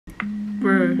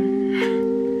Bro,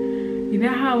 you know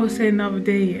how I was saying the other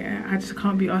day, yeah, I just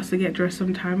can't be asked to get dressed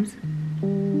sometimes,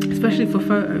 especially for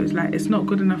photos. Like, it's not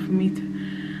good enough for me to,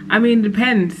 I mean,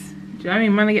 depends. Do you know what I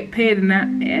mean? Man, I get paid and that.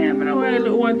 Yeah, I'm gonna wear a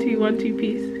little one two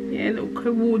piece. Yeah, a little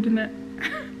coordinate.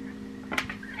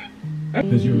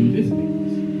 Because you're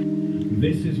revisiting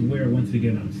this. This is where, once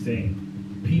again, I'm saying,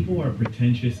 people are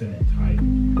pretentious and entitled.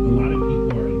 A lot of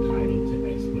people are entitled to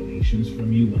explanations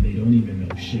from you when they don't even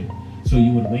know shit. So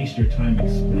you would waste your time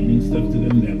explaining stuff to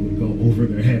them that would go over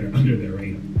their head or under their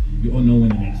radar. You owe no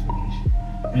one an explanation.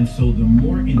 And so the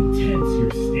more intense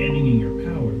you're standing in your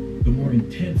power, the more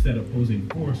intense that opposing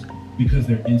force, because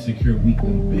they're insecure, weak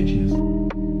little bitches.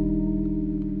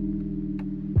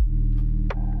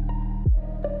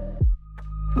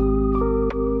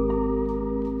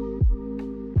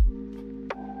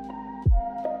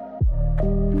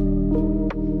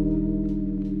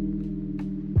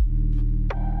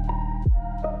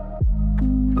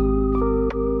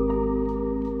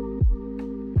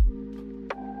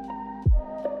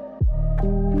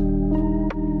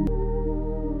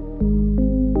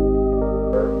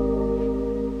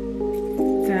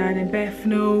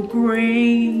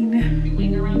 Green.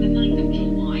 Doing around the 9th of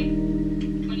July,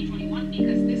 2021,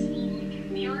 because this full moon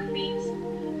in mirror means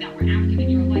that we're active in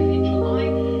your life in July.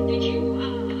 Did you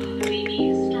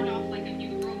maybe start off like a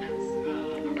new romance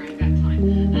around that time?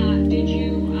 Did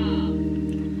you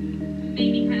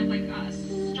maybe kind of like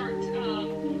start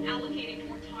allocating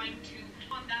more time to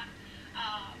on that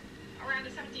around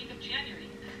the 17th of January?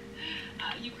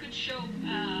 You could show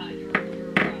your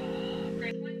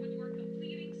great life when you were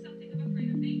completing something of a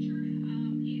creative nature.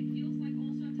 It feels like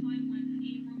also a time when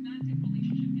a romantic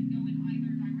relationship can go in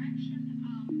either direction.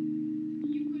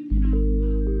 You could have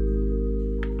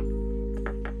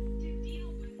to deal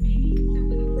with maybe either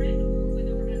with a friend or with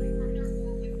a romantic partner or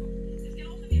with both. This can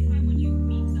also be a time when you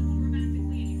meet someone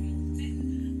romantically and you feel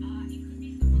smitten. It could be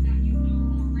someone that you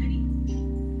know already,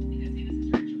 because it is a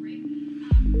stretch, right?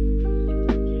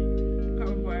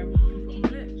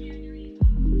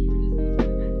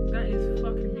 That is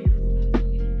fucking beautiful.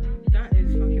 That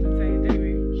is fucking insane.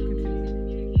 Anyway,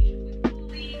 continue. With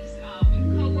colleagues, with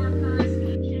co-workers.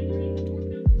 January, the North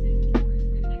Node goes into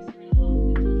Taurus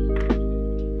for the next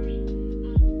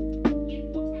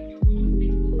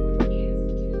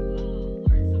year and a half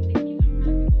until it looks like your cosmic goal is to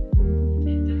learn something new and practical and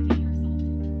dedicate yourself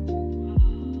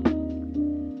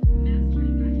to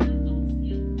mastering a hands-on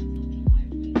skill until July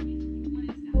of 2023. What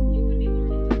is that? You could be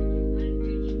learning like a new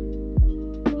language.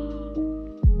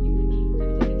 You could be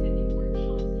critically attending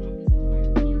workshops throughout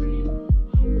this entire period.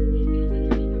 It feels like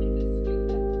you're becoming the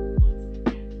student once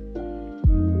again.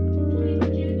 During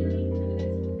January, for the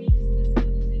next 4 weeks,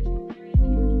 the sun moves into Aquarius in your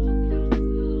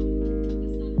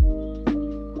 12th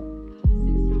house. The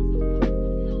sun falls in your 6th house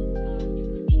of health. You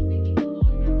could be thinking a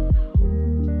lot about how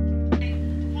a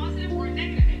positive or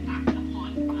negative impact upon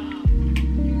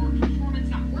your performance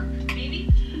at work, maybe.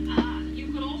 You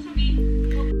could also be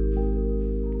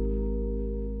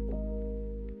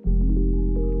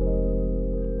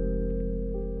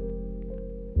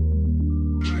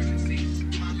emergency.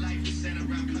 My life is centered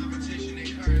around competition and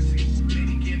currency.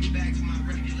 Maybe get me back to my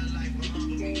regular life will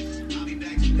humble me. I'll be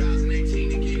back 2018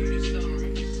 to give you the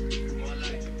summary. More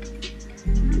life.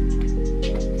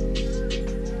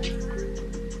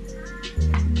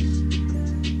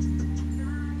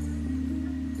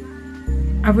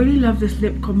 I really love this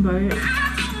lip combo.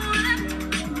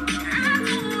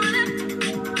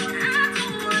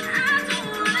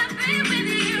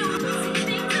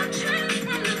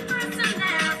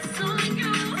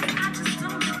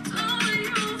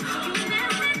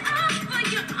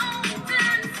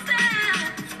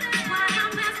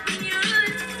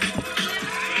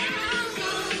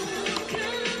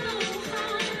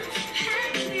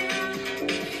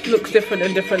 Looks different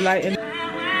in different lighting.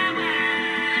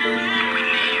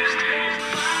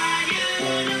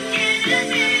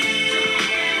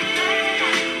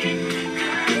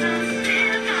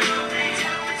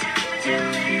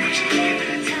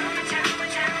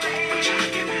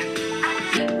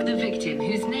 The victim,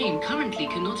 whose name currently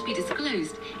cannot be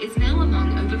disclosed, is now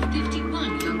among over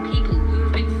 51 young people who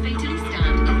have been fatally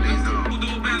stabbed and arrested.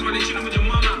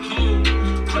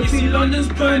 I see London's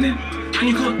burning, and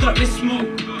you can't duck this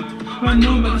smoke. Man,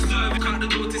 no man, I serve. Cut the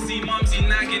door to see mumsy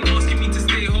nagging, asking me to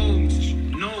stay home.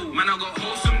 No, man, I got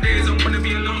home some days, I wanna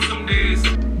be alone some days.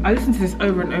 I listen to this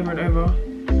over and over and over.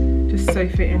 Just so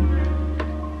fitting.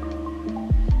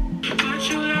 But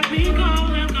you let me go,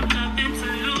 I've got nothing to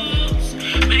lose.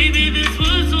 Maybe this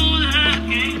was all I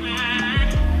came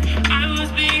at. I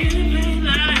was being played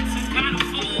like some kind of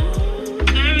fool.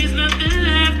 There is nothing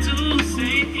left to say.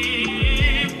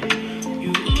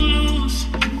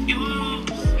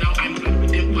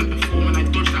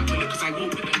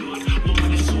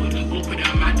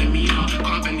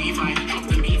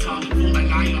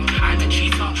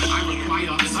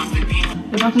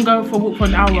 if I can go for a walk for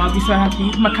an hour, I'll be so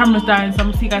happy. My camera's dying, so I'm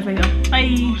gonna see you guys later.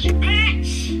 Bye.